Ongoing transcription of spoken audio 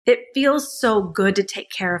it feels so good to take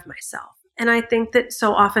care of myself. And I think that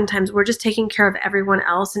so oftentimes we're just taking care of everyone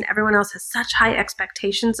else, and everyone else has such high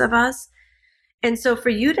expectations of us. And so for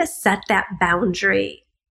you to set that boundary,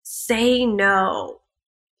 say no,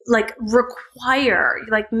 like require,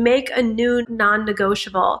 like make a new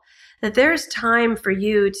non-negotiable, that there's time for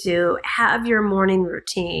you to have your morning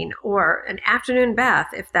routine or an afternoon bath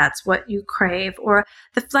if that's what you crave, or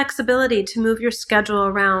the flexibility to move your schedule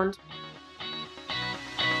around.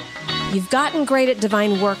 You've gotten great at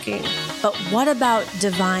divine working, but what about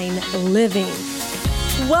divine living?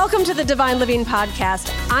 Welcome to the Divine Living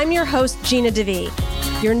Podcast. I'm your host, Gina DeVee.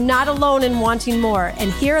 You're not alone in wanting more.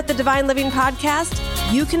 And here at the Divine Living Podcast,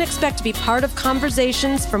 you can expect to be part of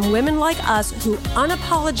conversations from women like us who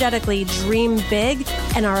unapologetically dream big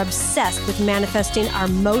and are obsessed with manifesting our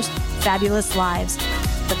most fabulous lives.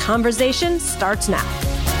 The conversation starts now.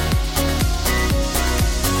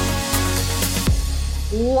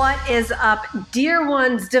 What is up, dear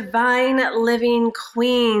ones, divine living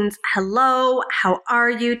queens? Hello, how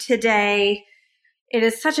are you today? It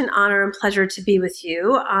is such an honor and pleasure to be with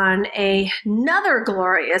you on another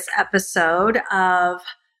glorious episode of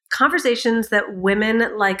conversations that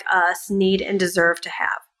women like us need and deserve to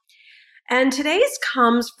have. And today's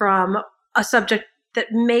comes from a subject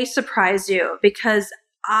that may surprise you, because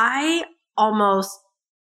I almost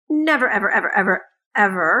never,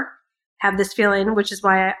 ever have this feeling, which is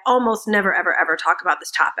why I almost never, ever talk about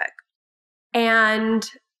this topic. And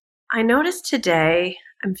I noticed today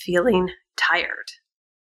I'm feeling tired.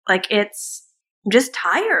 Like I'm just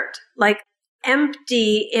tired, like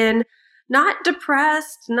empty, in not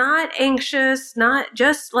depressed, not anxious, not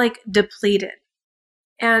just like depleted.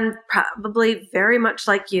 And probably very much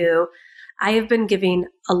like you, I have been giving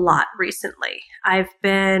a lot recently. I've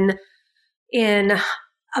been in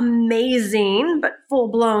amazing but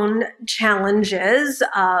full-blown challenges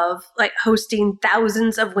of like hosting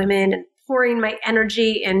thousands of women and pouring my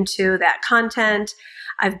energy into that content.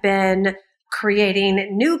 I've been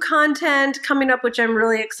creating new content coming up, which I'm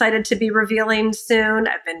really excited to be revealing soon.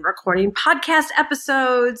 I've been recording podcast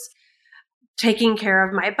episodes, taking care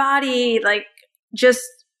of my body, like just,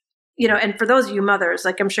 and for those of you mothers,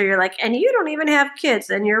 like I'm sure you're like, and you don't even have kids,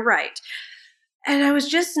 and you're right. And I was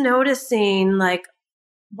just noticing like,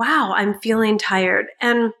 wow, I'm feeling tired.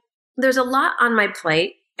 And there's a lot on my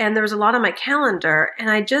plate, and there was a lot on my calendar. And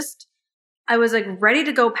I was like ready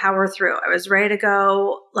to go power through. I was ready to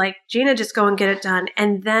go like, Gina, just go and get it done.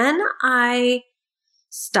 And then I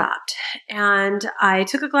stopped and I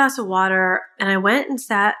took a glass of water and I went and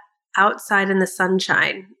sat outside in the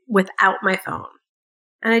sunshine without my phone.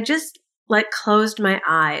 And I just like closed my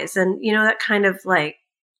eyes, and that kind of like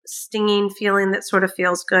stinging feeling that sort of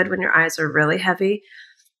feels good when your eyes are really heavy.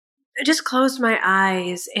 I just closed my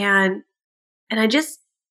eyes and I just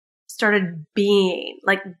started being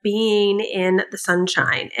in the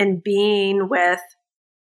sunshine and being with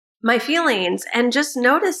my feelings, and just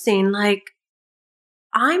noticing like,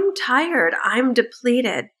 I'm tired, I'm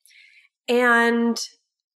depleted. And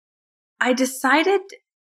I decided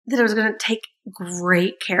that I was going to take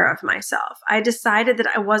great care of myself. I decided that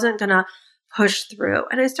I wasn't going to push through.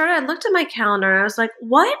 And I looked at my calendar and I was like,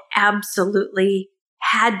 what absolutely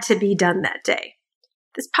had to be done that day?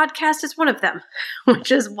 This podcast is one of them,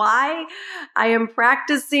 which is why I am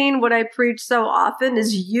practicing what I preach so often,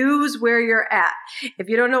 is use where you're at. If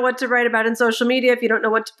you don't know what to write about in social media, if you don't know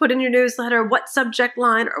what to put in your newsletter, what subject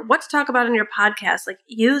line, or what to talk about in your podcast, like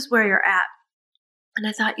use where you're at. And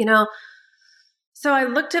I thought, so I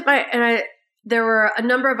looked at there were a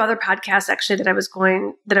number of other podcasts actually that I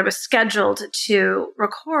was scheduled to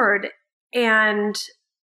record. And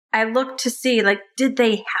I looked to see, like, did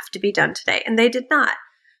they have to be done today? And they did not.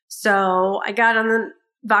 So I got on the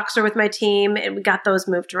Voxer with my team and we got those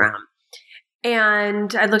moved around.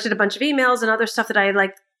 And I looked at a bunch of emails and other stuff that I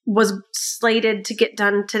was slated to get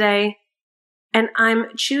done today. And I'm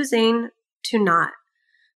choosing to not,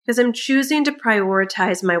 because I'm choosing to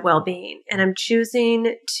prioritize my well-being, and I'm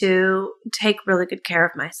choosing to take really good care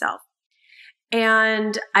of myself.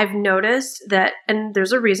 And I've noticed that, and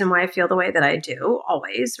there's a reason why I feel the way that I do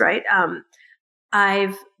always, right?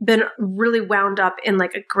 I've been really wound up in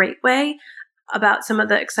like a great way about some of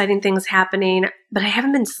the exciting things happening, but I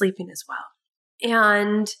haven't been sleeping as well.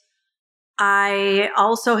 And I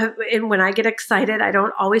also have, and when I get excited, I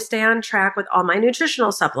don't always stay on track with all my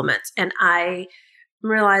nutritional supplements. And I'm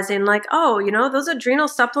realizing like, oh, those adrenal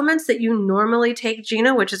supplements that you normally take,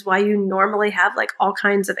 Gina, which is why you normally have like all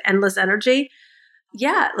kinds of endless energy.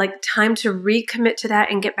 Yeah, like time to recommit to that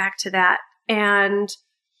and get back to that. And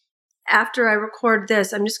after I record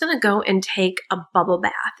this, I'm just going to go and take a bubble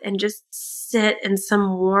bath and just sit in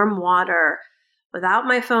some warm water without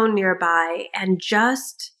my phone nearby and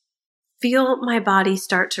just feel my body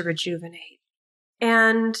start to rejuvenate.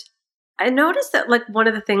 And I noticed that like one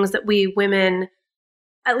of the things that we women,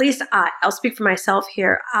 at least I'll speak for myself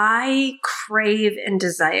here, I crave and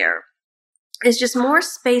desire is just more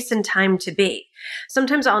space and time to be.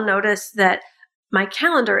 Sometimes I'll notice that my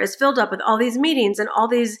calendar is filled up with all these meetings and all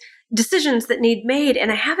these decisions that need made,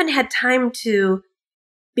 and I haven't had time to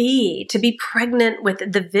be pregnant with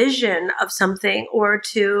the vision of something, or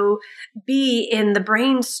to be in the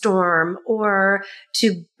brainstorm, or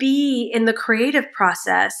to be in the creative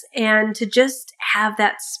process, and to just have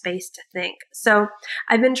that space to think. So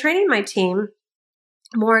I've been training my team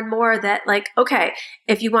more and more that like, okay,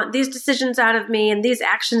 if you want these decisions out of me and these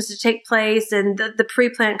actions to take place and the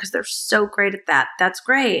pre-plan, because they're so great at that, that's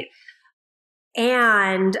great.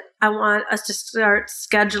 And I want us to start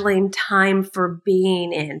scheduling time for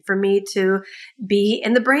being in, for me to be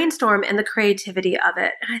in the brainstorm and the creativity of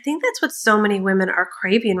it. And I think that's what so many women are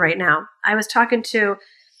craving right now. I was talking to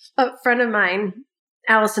a friend of mine,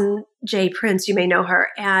 Allison J. Prince, you may know her,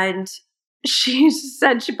 and she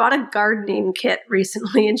said she bought a gardening kit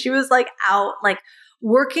recently, and she was like out, like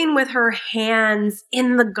working with her hands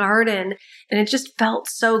in the garden. And it just felt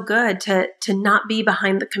so good to not be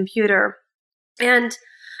behind the computer. And,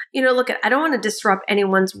 look, I don't want to disrupt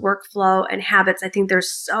anyone's workflow and habits. I think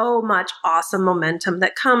there's so much awesome momentum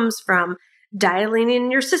that comes from dialing in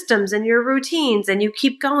your systems and your routines, and you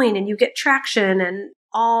keep going and you get traction and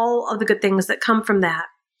all of the good things that come from that.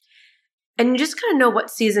 And you just kind of know what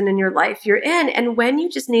season in your life you're in and when you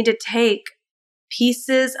just need to take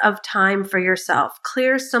pieces of time for yourself,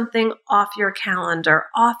 clear something off your calendar,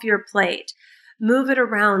 off your plate. Move it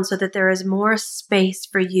around so that there is more space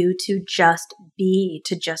for you to just be,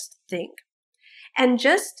 to just think. And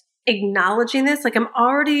just acknowledging this, like I'm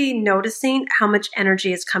already noticing how much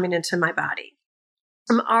energy is coming into my body.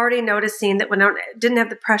 I'm already noticing that when I didn't have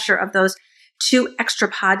the pressure of those 2 extra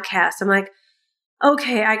podcasts, I'm like,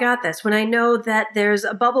 okay, I got this. When I know that there's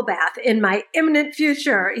a bubble bath in my imminent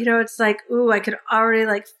future, it's like, ooh, I could already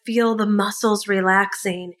like feel the muscles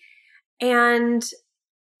relaxing. And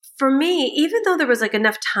for me, even though there was like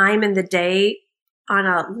enough time in the day on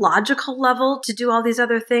a logical level to do all these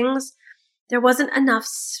other things, there wasn't enough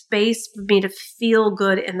space for me to feel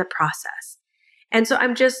good in the process. And so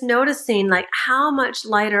I'm just noticing like how much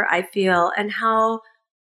lighter I feel and how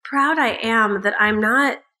proud I am that I'm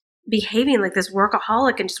not behaving like this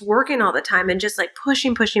workaholic and just working all the time and just like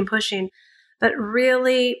pushing, but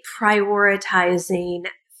really prioritizing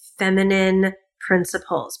feminine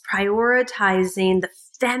principles, prioritizing the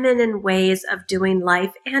feminine ways of doing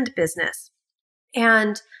life and business.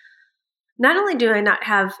 And not only do I not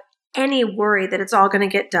have any worry that it's all going to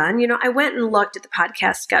get done, I went and looked at the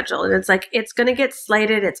podcast schedule and it's like, it's going to get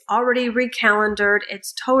slated. It's already recalendared.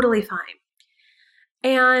 It's totally fine.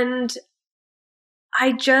 And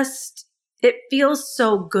it feels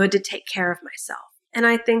so good to take care of myself. And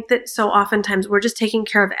I think that so oftentimes we're just taking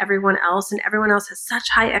care of everyone else, and everyone else has such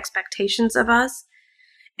high expectations of us.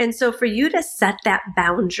 And so for you to set that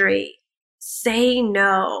boundary, say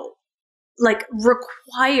no, like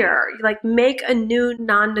require, like make a new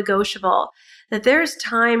non-negotiable, that there's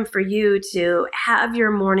time for you to have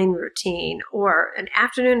your morning routine or an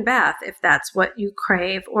afternoon bath if that's what you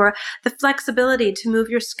crave, or the flexibility to move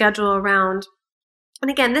your schedule around. And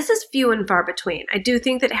again, this is few and far between. I do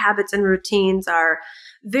think that habits and routines are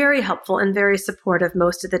very helpful and very supportive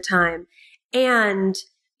most of the time. And,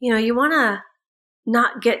 you want to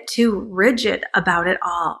not get too rigid about it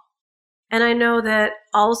all. And I know that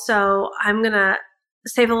also I'm going to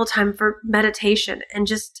save a little time for meditation and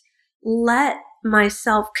just let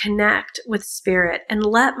myself connect with spirit and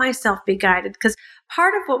let myself be guided. Because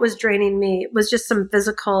part of what was draining me was just some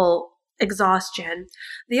physical exhaustion.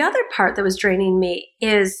 The other part that was draining me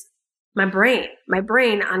is my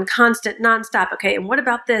brain on constant nonstop. Okay. And what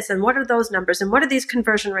about this? And what are those numbers? And what are these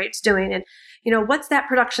conversion rates doing? And, what's that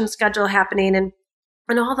production schedule happening? And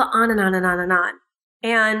all the on and on and on and on.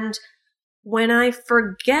 And when I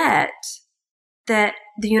forget that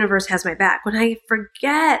the universe has my back, when I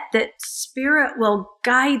forget that spirit will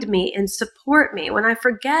guide me and support me, when I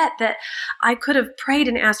forget that I could have prayed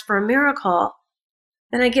and asked for a miracle,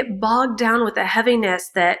 then I get bogged down with the heaviness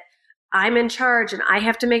that I'm in charge and I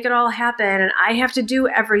have to make it all happen and I have to do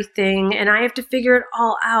everything and I have to figure it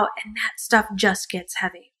all out. And that stuff just gets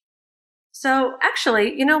heavy. So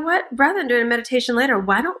actually, you know what? Rather than doing a meditation later,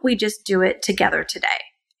 why don't we just do it together today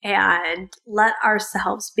and let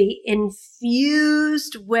ourselves be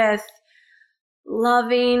infused with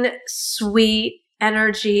loving, sweet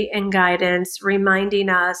energy and guidance, reminding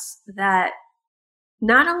us that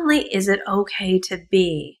not only is it okay to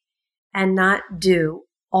be and not do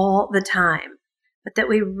all the time, but that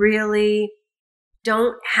we really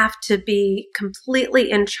don't have to be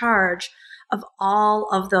completely in charge of all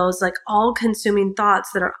of those like all-consuming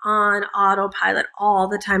thoughts that are on autopilot all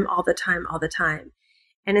the time, all the time, all the time.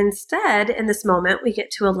 And instead, in this moment, we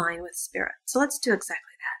get to align with spirit. So let's do exactly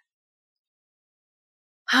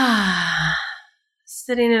that.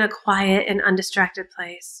 Sitting in a quiet and undistracted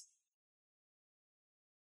place.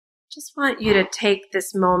 Just want you to take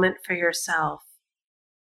this moment for yourself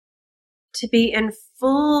to be in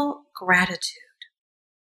full gratitude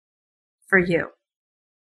for you.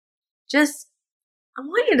 I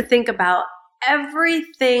want you to think about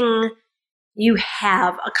everything you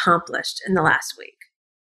have accomplished in the last week.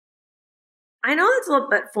 I know that's a little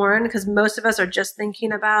bit foreign because most of us are just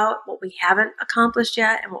thinking about what we haven't accomplished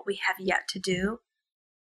yet and what we have yet to do.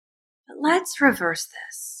 But let's reverse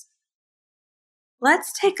this.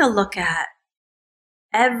 Let's take a look at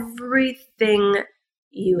everything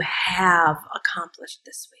you have accomplished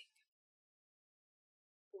this week.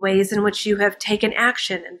 Ways in which you have taken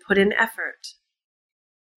action and put in effort.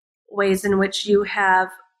 Ways in which you have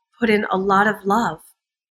put in a lot of love.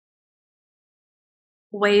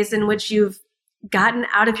 Ways in which you've gotten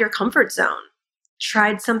out of your comfort zone,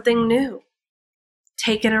 tried something new,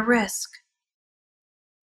 taken a risk.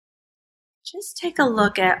 Just take a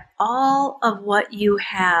look at all of what you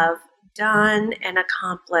have done and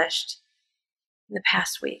accomplished in the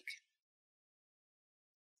past week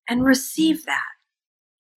and receive that.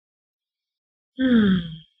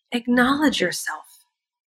 Acknowledge yourself.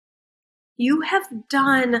 You have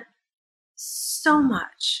done so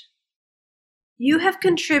much. You have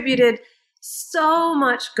contributed so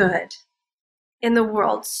much good in the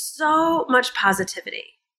world, so much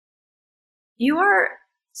positivity. You are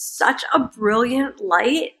such a brilliant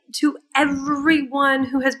light to everyone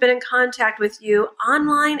who has been in contact with you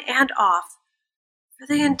online and off for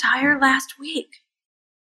the entire last week.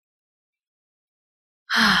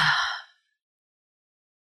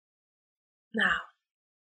 Now,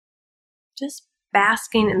 just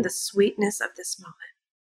basking in the sweetness of this moment.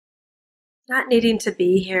 Not needing to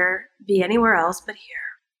be here, be anywhere else but here.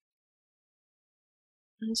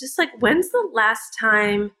 And just like, when's the last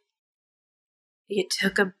time you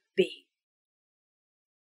took a beat?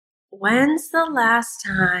 When's the last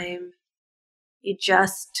time you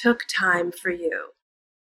just took time for you?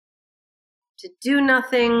 To do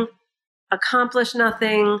nothing, accomplish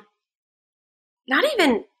nothing, not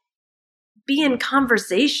even be in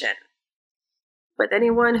conversation with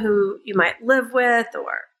anyone who you might live with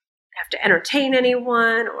or have to entertain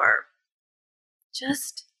anyone, or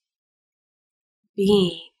just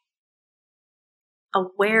being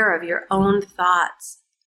aware of your own thoughts,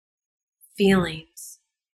 feelings,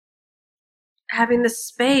 having the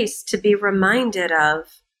space to be reminded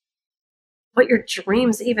of what your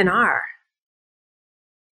dreams even are.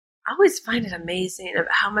 I always find it amazing of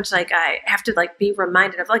how much I have to be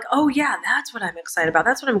reminded of oh yeah, that's what I'm excited about.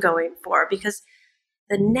 That's what I'm going for, because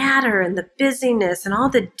the natter and the busyness and all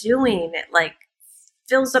the doing, it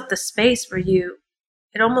fills up the space where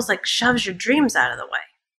it almost shoves your dreams out of the way.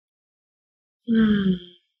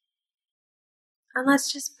 And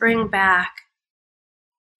let's just bring back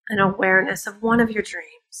an awareness of one of your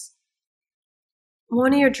dreams.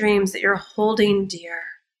 One of your dreams that you're holding dear.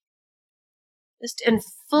 Just in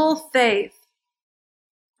full faith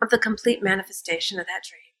of the complete manifestation of that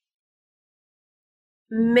dream.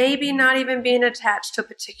 Maybe not even being attached to a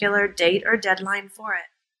particular date or deadline for it.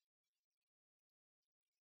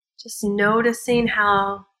 Just noticing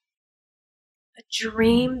how a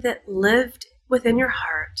dream that lived within your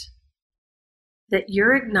heart, that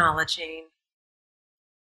you're acknowledging,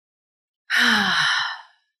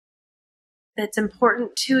 that's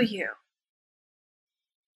important to you,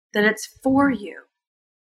 that it's for you.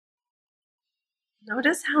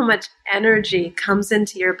 Notice how much energy comes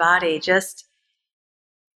into your body just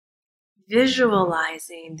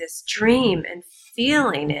visualizing this dream and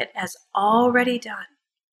feeling it as already done.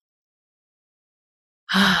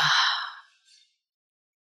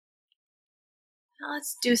 Now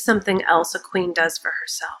let's do something else a queen does for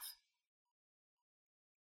herself.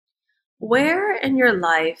 Where in your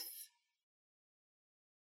life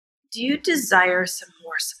do you desire some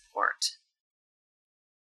more support?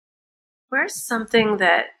 Where's something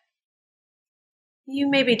that you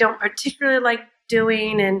maybe don't particularly like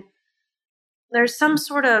doing, and there's some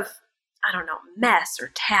sort of, mess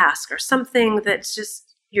or task or something that's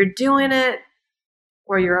just, you're doing it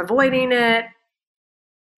or you're avoiding it.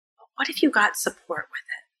 What if you got support with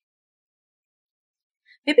it?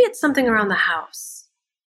 Maybe it's something around the house.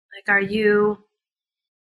 Like, are you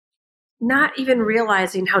not even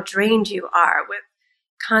realizing how drained you are with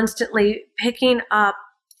constantly picking up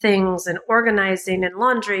things and organizing and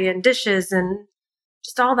laundry and dishes and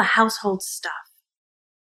just all the household stuff?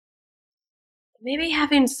 Maybe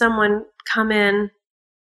having someone come in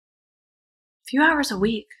a few hours a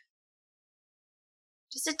week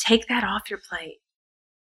just to take that off your plate.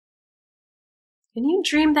 Can you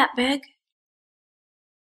dream that big?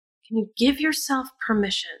 Can you give yourself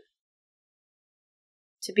permission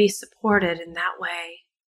to be supported in that way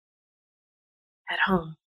at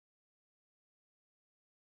home?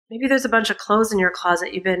 Maybe there's a bunch of clothes in your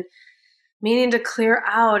closet you've been meaning to clear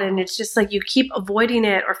out, and it's just like you keep avoiding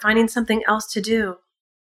it or finding something else to do.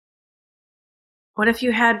 What if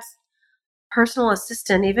you had personal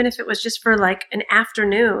assistant, even if it was just for like an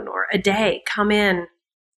afternoon or a day, come in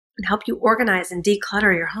and help you organize and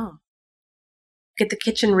declutter your home? Get the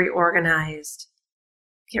kitchen reorganized.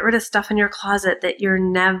 Get rid of stuff in your closet that you're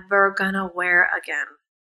never gonna wear again.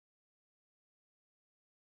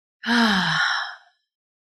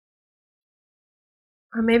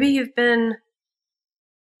 Or maybe you've been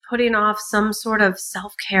putting off some sort of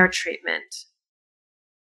self-care treatment.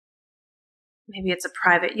 Maybe it's a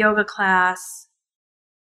private yoga class,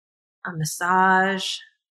 a massage,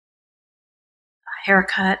 a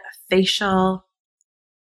haircut, a facial.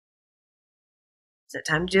 Is it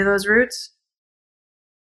time to do those roots?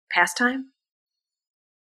 Pastime?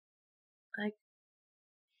 Like,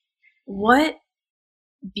 what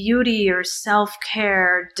beauty or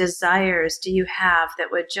self-care desires do you have that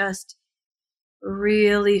would just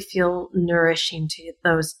really feel nourishing to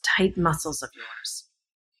those tight muscles of yours?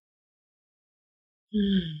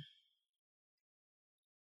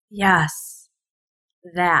 Yes,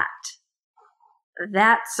 that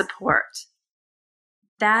support,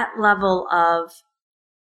 that level of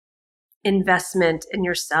investment in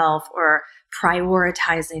yourself or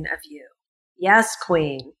prioritizing of you. Yes,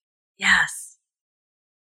 Queen. Yes.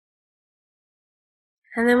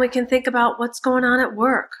 And then we can think about what's going on at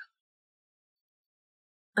work.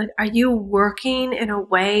 Like, are you working in a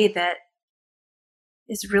way that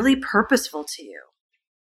is really purposeful to you?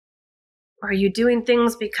 Or are you doing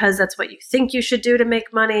things because that's what you think you should do to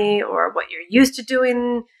make money, or what you're used to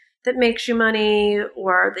doing that makes you money,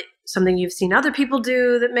 or something you've seen other people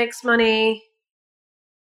do that makes money?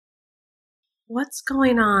 What's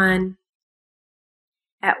going on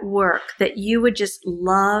at work that you would just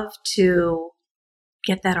love to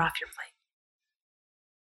get that off your plate?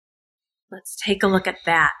 Let's take a look at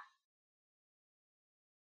that.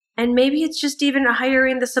 And maybe it's just even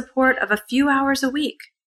hiring the support of a few hours a week,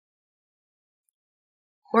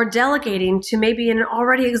 or delegating to maybe an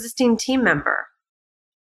already existing team member.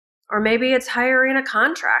 Or maybe it's hiring a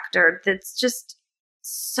contractor that's just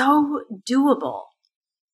so doable.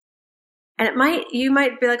 And you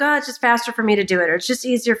might be like, oh, it's just faster for me to do it, or it's just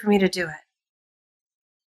easier for me to do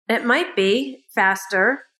it. It might be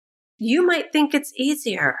faster. You might think it's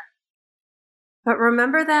easier. But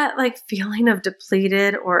remember that like feeling of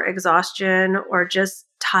depleted or exhaustion or just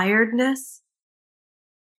tiredness?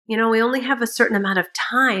 You know, we only have a certain amount of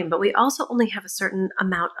time, but we also only have a certain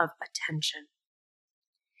amount of attention.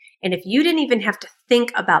 And if you didn't even have to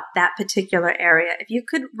think about that particular area, if you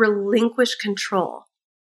could relinquish control,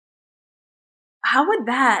 how would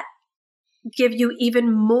that give you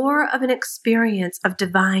even more of an experience of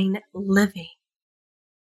divine living?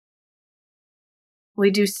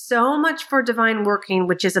 We do so much for divine working,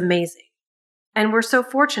 which is amazing. And we're so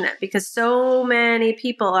fortunate because so many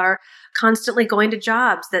people are constantly going to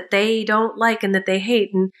jobs that they don't like and that they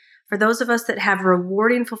hate. And for those of us that have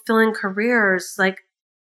rewarding, fulfilling careers, like,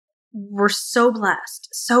 we're so blessed,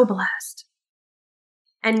 so blessed.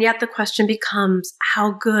 And yet the question becomes,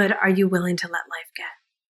 how good are you willing to let life get?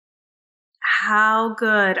 How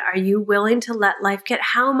good are you willing to let life get?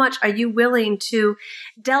 How much are you willing to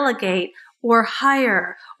delegate or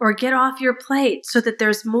hire or get off your plate so that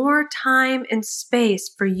there's more time and space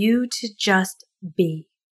for you to just be?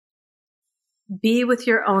 Be with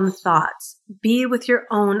your own thoughts. Be with your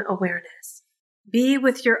own awareness. Be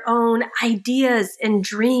with your own ideas and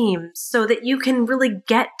dreams so that you can really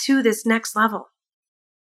get to this next level.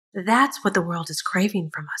 That's what the world is craving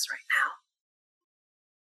from us right now.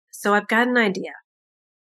 So I've got an idea.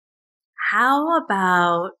 How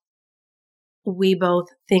about we both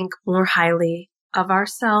think more highly of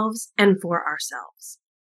ourselves and for ourselves?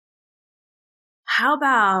 How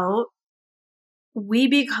about we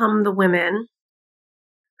become the women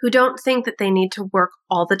who don't think that they need to work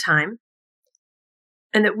all the time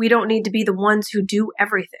and that we don't need to be the ones who do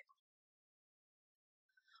everything?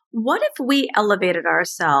 What if we elevated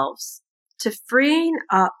ourselves to freeing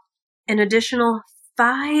up an additional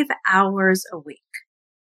 5 hours a week?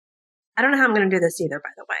 I don't know how I'm going to do this either, by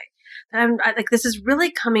the way. But this is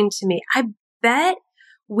really coming to me. I bet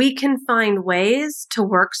we can find ways to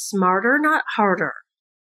work smarter, not harder,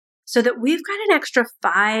 so that we've got an extra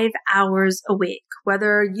 5 hours a week,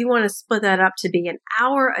 whether you want to split that up to be an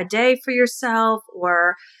hour a day for yourself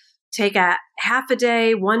or take a half a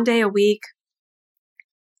day, 1 day a week,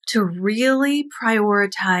 to really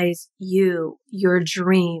prioritize you, your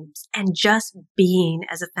dreams, and just being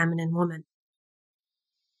as a feminine woman.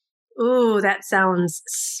 Ooh, that sounds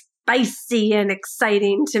spicy and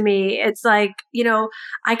exciting to me. It's like,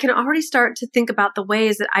 I can already start to think about the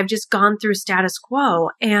ways that I've just gone through status quo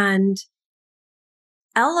and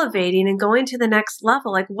elevating and going to the next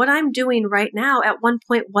level. Like what I'm doing right now at one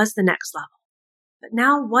point was the next level. But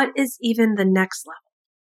now what is even the next level?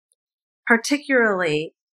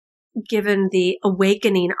 Particularly given the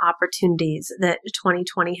awakening opportunities that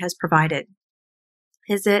 2020 has provided.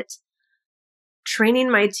 Is it training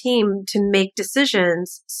my team to make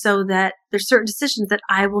decisions so that there's certain decisions that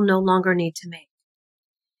I will no longer need to make?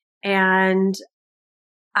 And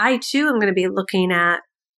I too am going to be looking at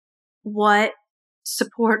what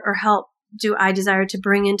support or help do I desire to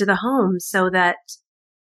bring into the home so that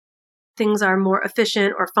things are more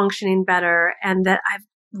efficient or functioning better, and that I've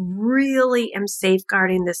really am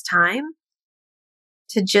safeguarding this time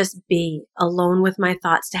to just be alone with my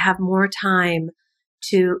thoughts, to have more time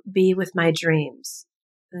to be with my dreams.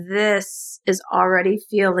 This is already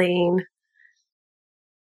feeling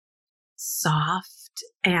soft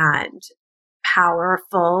and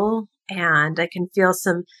powerful, and I can feel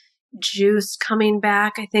some juice coming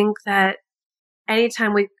back. I think that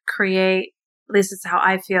anytime we create, at least it's how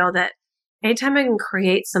I feel, that anytime I can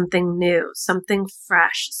create something new, something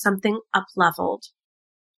fresh, something up-leveled,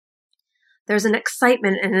 there's an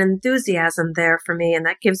excitement and an enthusiasm there for me, and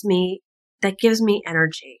that gives me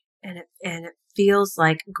energy, and it feels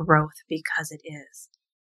like growth because it is.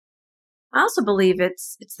 I also believe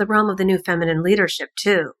it's the realm of the new feminine leadership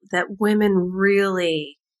too, that women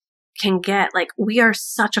really can get. Like, we are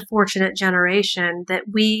such a fortunate generation that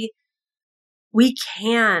we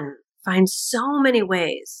can find so many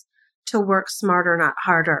ways to work smarter, not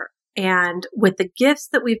harder. And with the gifts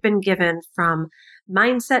that we've been given, from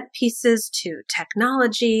mindset pieces to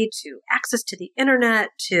technology, to access to the internet,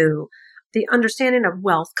 to the understanding of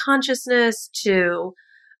wealth consciousness, to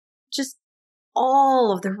just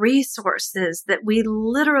all of the resources that we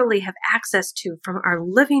literally have access to from our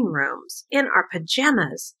living rooms in our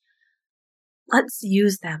pajamas, let's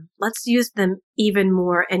use them. Let's use them even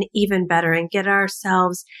more and even better, and get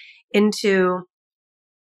ourselves into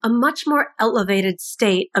a much more elevated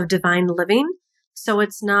state of divine living. So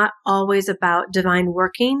it's not always about divine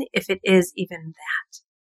working, if it is even that.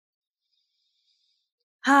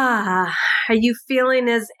 Are you feeling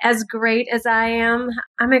as great as I am?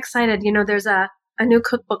 I'm excited. There's a new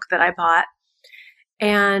cookbook that I bought,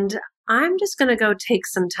 and I'm just going to go take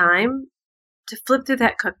some time to flip through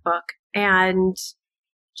that cookbook and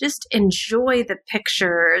just enjoy the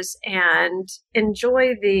pictures and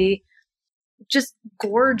enjoy the just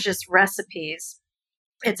gorgeous recipes.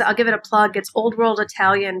 I'll give it a plug. It's Old World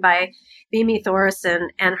Italian by Mimi Thoresen,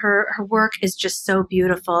 and her work is just so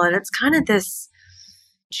beautiful. And it's kind of this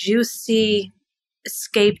juicy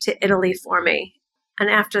escape to Italy for me. And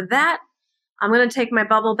after that, I'm going to take my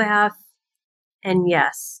bubble bath. And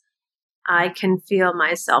yes, I can feel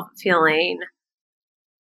myself feeling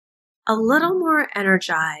a little more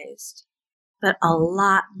energized, but a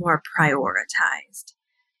lot more prioritized.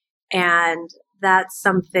 And that's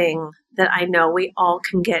something that I know we all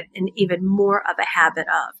can get in even more of a habit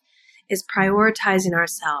of, is prioritizing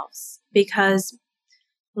ourselves. Because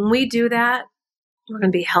when we do that, we're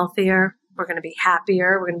going to be healthier, we're going to be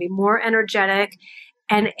happier, we're going to be more energetic,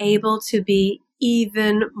 and able to be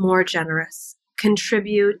even more generous,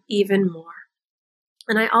 contribute even more.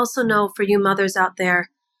 And I also know for you mothers out there,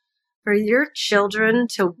 for your children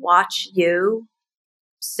to watch you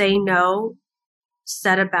say no,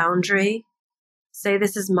 set a boundary, say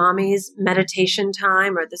this is mommy's meditation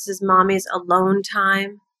time, or this is mommy's alone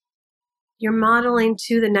time, you're modeling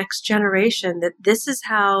to the next generation that this is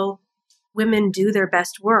how women do their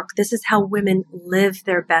best work. This is how women live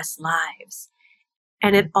their best lives.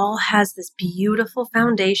 And it all has this beautiful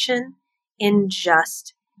foundation in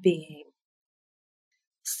just being.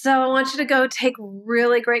 So I want you to go take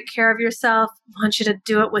really great care of yourself. I want you to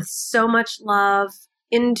do it with so much love,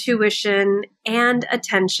 intuition, and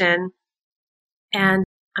attention. And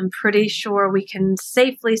I'm pretty sure we can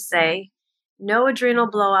safely say No adrenal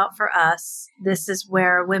blowout for us. This is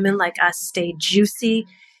where women like us stay juicy,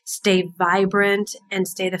 stay vibrant, and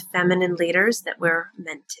stay the feminine leaders that we're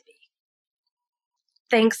meant to be.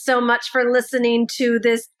 Thanks so much for listening to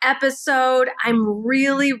this episode. I'm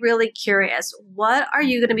really, really curious. What are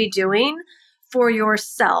you going to be doing for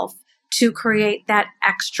yourself to create that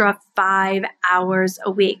extra 5 hours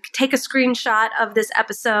a week? Take a screenshot of this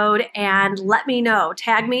episode and let me know.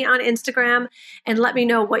 Tag me on Instagram and let me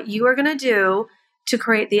know what you are going to do to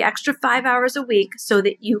create the extra 5 hours a week so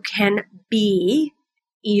that you can be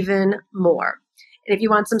even more. And if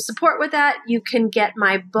you want some support with that, you can get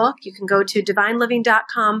my book. You can go to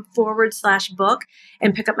divineliving.com/book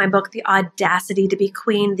and pick up my book, The Audacity to Be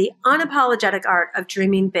Queen, The Unapologetic Art of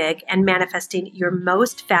Dreaming Big and Manifesting Your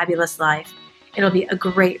Most Fabulous Life. It'll be a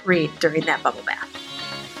great read during that bubble bath.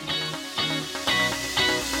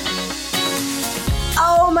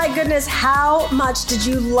 Oh my goodness, how much did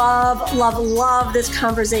you love this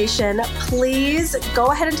conversation? Please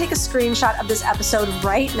go ahead and take a screenshot of this episode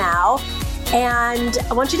right now. And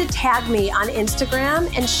I want you to tag me on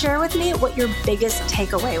Instagram and share with me what your biggest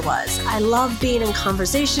takeaway was. I love being in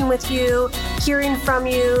conversation with you, hearing from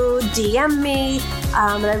you, DM me.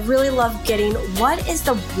 And I really love getting what is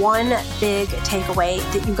the one big takeaway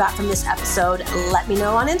that you got from this episode. Let me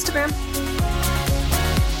know on Instagram.